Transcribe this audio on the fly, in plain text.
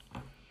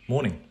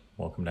Morning,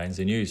 welcome to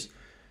ANZ News.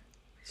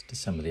 It's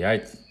December the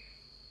 8th.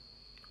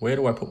 Where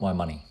do I put my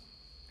money?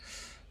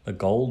 The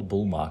gold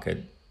bull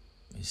market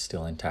is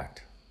still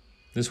intact.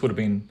 This would have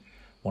been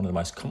one of the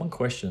most common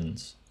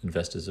questions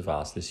investors have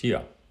asked this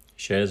year.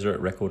 Shares are at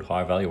record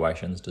high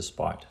valuations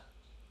despite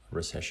a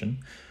recession.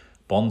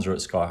 Bonds are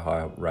at sky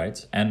high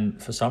rates,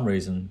 and for some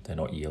reason they're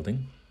not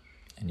yielding.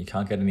 And you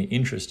can't get any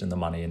interest in the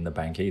money in the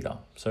bank either.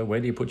 So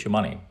where do you put your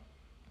money?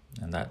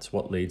 And that's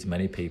what leads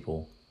many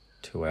people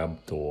to our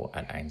door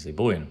at ANZ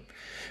Bullion.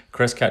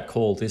 Crescat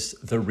called this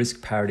the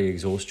risk parity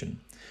exhaustion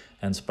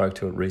and spoke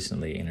to it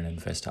recently in an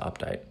investor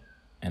update.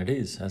 And it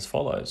is as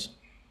follows.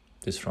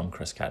 This from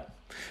Crescat.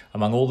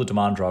 Among all the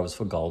demand drivers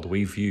for gold,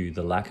 we view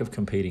the lack of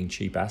competing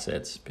cheap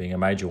assets being a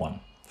major one.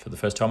 For the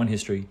first time in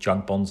history,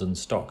 junk bonds and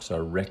stocks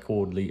are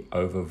recordly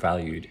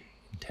overvalued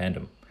in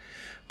tandem.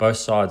 Both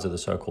sides of the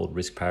so-called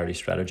risk parity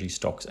strategy,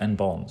 stocks and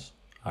bonds,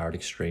 are at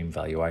extreme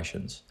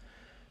valuations.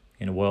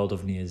 In a world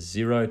of near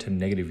zero to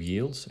negative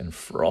yields and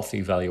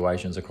frothy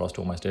valuations across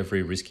almost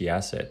every risky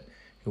asset,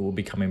 it will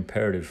become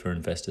imperative for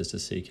investors to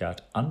seek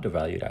out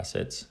undervalued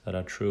assets that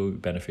are true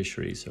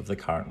beneficiaries of the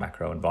current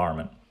macro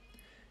environment.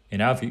 In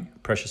our view,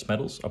 precious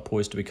metals are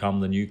poised to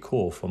become the new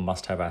core for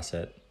must-have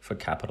asset for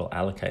capital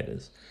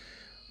allocators.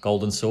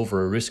 Gold and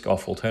silver are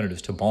risk-off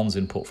alternatives to bonds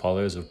in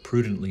portfolios of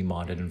prudently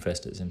minded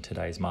investors in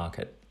today's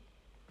market.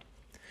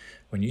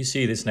 When you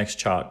see this next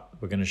chart,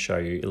 we're going to show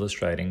you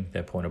illustrating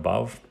their point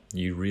above.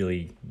 You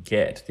really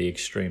get the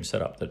extreme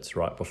setup that's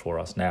right before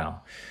us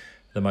now.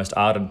 The most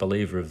ardent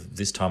believer of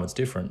this time it's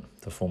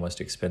different, the four most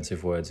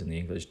expensive words in the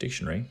English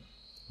dictionary,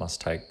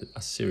 must take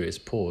a serious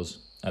pause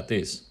at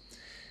this.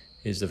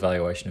 Is the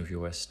valuation of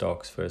US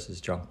stocks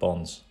versus junk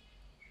bonds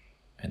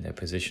and their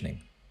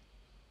positioning.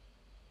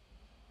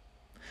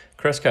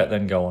 Crescat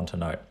then go on to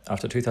note,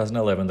 after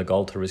 2011, the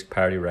gold to risk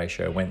parity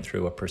ratio went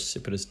through a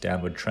precipitous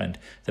downward trend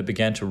that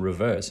began to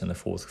reverse in the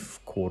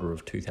fourth quarter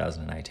of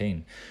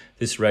 2018.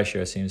 This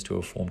ratio seems to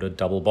have formed a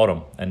double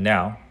bottom, and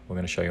now we're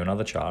going to show you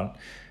another chart.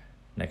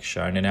 Next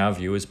shown, in our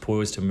view, is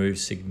poised to move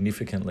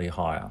significantly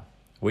higher.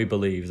 We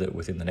believe that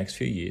within the next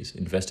few years,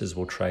 investors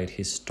will trade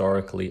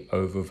historically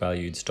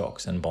overvalued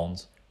stocks and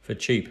bonds for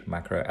cheap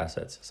macro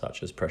assets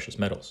such as precious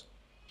metals.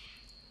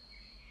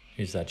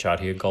 Here's that chart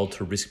here, gold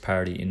to risk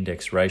parity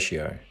index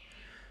ratio,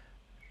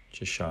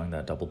 just showing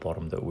that double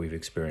bottom that we've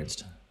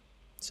experienced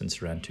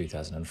since around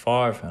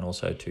 2005 and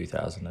also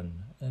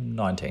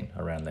 2019,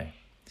 around there.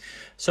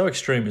 So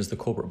extreme is the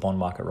corporate bond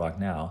market right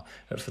now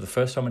that for the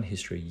first time in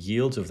history,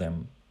 yields of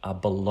them are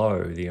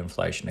below the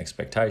inflation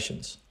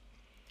expectations.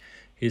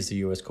 Here's the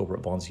US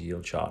corporate bonds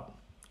yield chart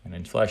and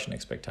inflation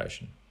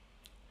expectation.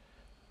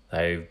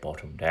 They've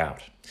bottomed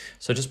out.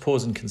 So just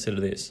pause and consider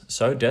this.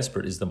 So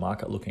desperate is the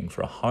market looking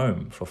for a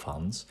home for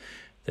funds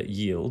that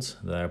yields,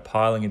 they're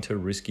piling into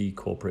risky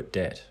corporate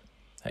debt.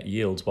 That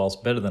yields,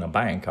 whilst better than a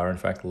bank, are in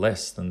fact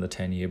less than the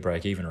 10-year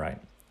break-even rate,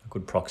 a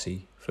good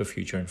proxy for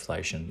future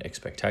inflation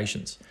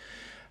expectations.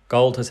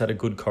 Gold has had a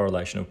good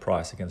correlation of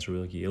price against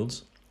real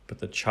yields, but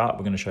the chart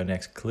we're going to show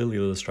next clearly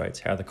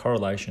illustrates how the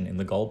correlation in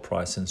the gold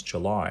price since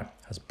July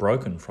has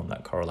broken from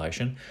that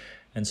correlation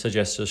and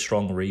suggests a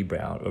strong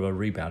rebound, or a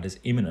rebound is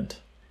imminent.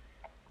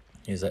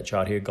 Here's that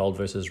chart here, gold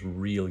versus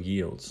real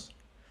yields.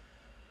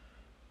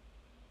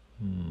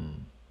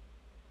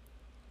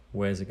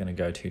 Where's it going to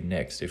go to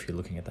next if you're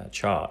looking at that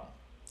chart?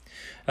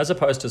 As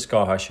opposed to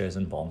sky-high shares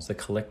and bonds, the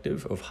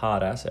collective of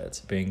hard assets,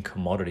 being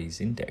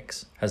commodities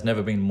index, has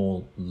never been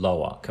more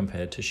lower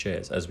compared to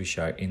shares, as we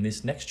show in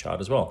this next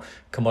chart as well.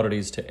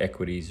 Commodities to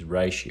equities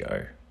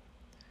ratio.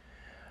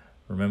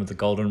 Remember the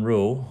golden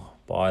rule,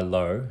 buy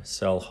low,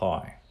 sell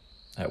high.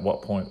 At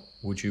what point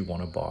would you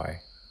want to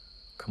buy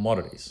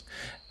commodities?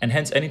 And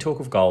hence any talk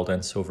of gold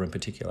and silver in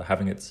particular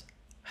having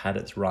had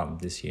its run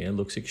this year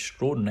looks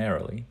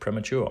extraordinarily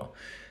premature.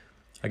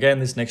 Again,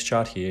 this next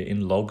chart here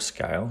in log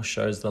scale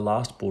shows the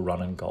last bull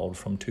run in gold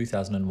from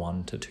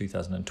 2001 to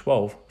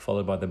 2012,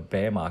 followed by the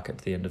bear market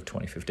at the end of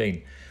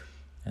 2015,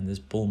 and this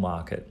bull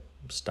market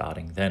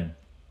starting then.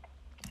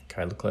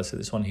 Okay, look closely at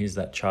this one. Here's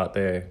that chart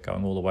there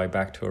going all the way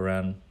back to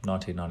around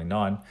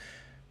 1999,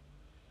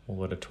 all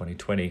the way to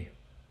 2020.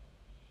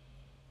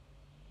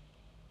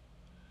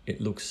 It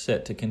looks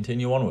set to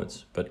continue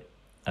onwards, but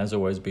as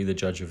always, be the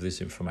judge of this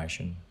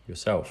information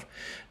yourself.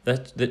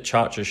 That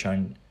chart just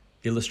shown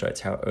illustrates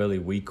how early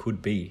we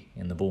could be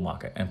in the bull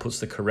market and puts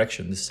the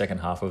correction this second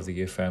half of the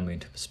year firmly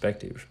into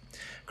perspective.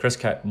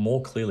 Crescat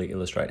more clearly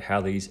illustrate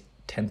how these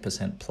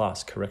 10%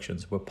 plus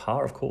corrections were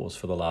par of course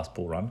for the last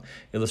bull run,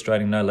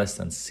 illustrating no less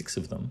than 6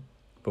 of them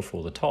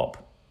before the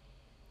top.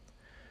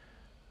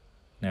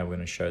 Now we're going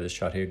to show this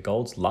chart here,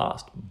 gold's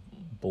last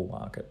bull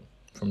market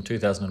from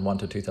 2001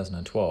 to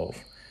 2012.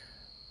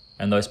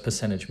 And those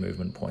percentage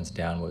movement points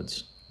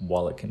downwards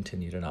while it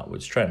continued an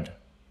upwards trend.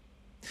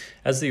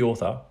 As the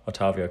author,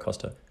 Ottavio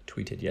Costa,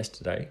 tweeted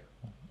yesterday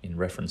in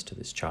reference to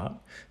this chart,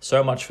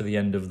 so much for the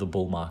end of the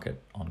bull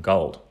market on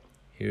gold.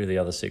 Here are the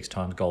other 6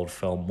 times gold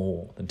fell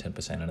more than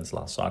 10% in its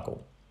last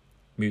cycle.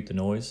 Mute the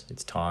noise,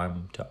 it's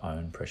time to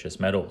own precious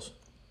metals.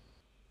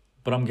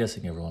 But I'm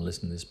guessing everyone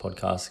listening to this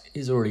podcast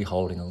is already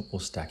holding or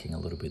stacking a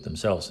little bit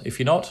themselves. If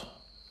you're not,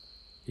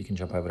 you can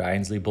jump over to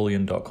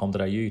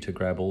ainsleyBullion.com.au to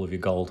grab all of your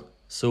gold,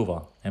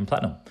 silver, and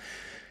platinum.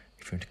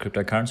 If you're into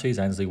cryptocurrencies,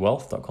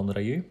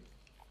 ainsleywealth.com.au.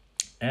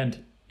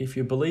 And if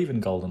you believe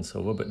in gold and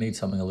silver but need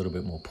something a little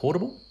bit more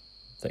portable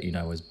that you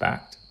know is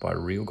backed by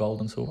real gold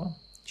and silver,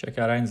 check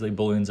out Ainsley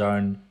Bullion's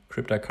own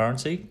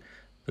cryptocurrency,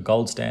 the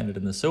gold standard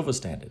and the silver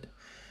standard.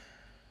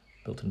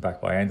 Built and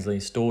backed by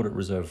Ainsley, stored at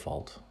Reserve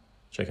Vault.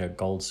 Check out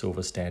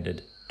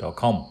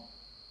goldsilverstandard.com.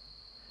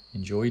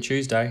 Enjoy your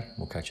Tuesday.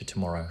 We'll catch you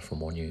tomorrow for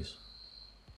more news.